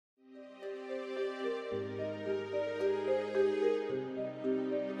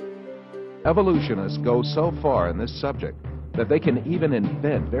Evolutionists go so far in this subject that they can even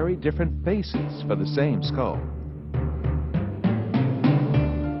invent very different faces for the same skull.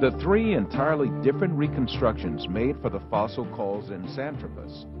 The three entirely different reconstructions made for the fossil called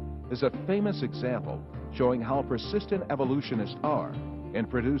Zinjanthropus is a famous example showing how persistent evolutionists are in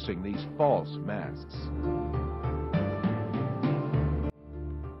producing these false masks.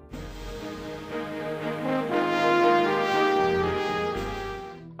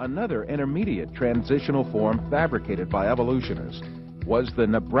 Another intermediate transitional form fabricated by evolutionists was the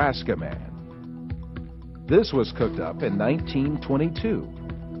Nebraska man. This was cooked up in 1922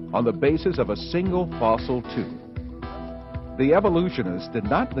 on the basis of a single fossil tooth. The evolutionists did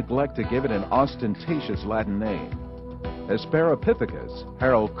not neglect to give it an ostentatious Latin name, Hesperopithecus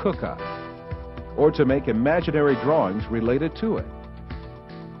haroldcooki, or to make imaginary drawings related to it.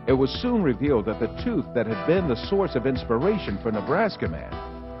 It was soon revealed that the tooth that had been the source of inspiration for Nebraska man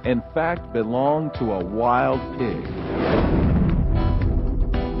in fact belonged to a wild pig.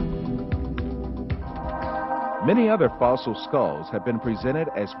 Many other fossil skulls have been presented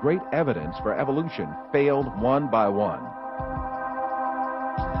as great evidence for evolution failed one by one.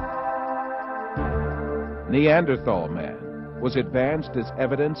 Neanderthal man was advanced as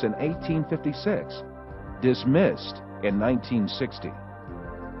evidence in 1856, dismissed in 1960.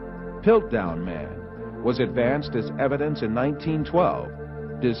 Piltdown man was advanced as evidence in 1912,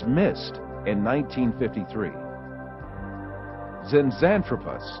 dismissed in 1953.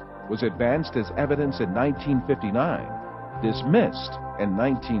 Zinjanthropus was advanced as evidence in 1959, dismissed in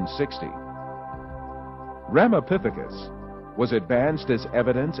 1960. Ramapithecus was advanced as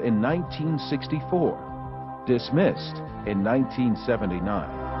evidence in 1964, dismissed in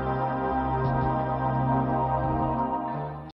 1979.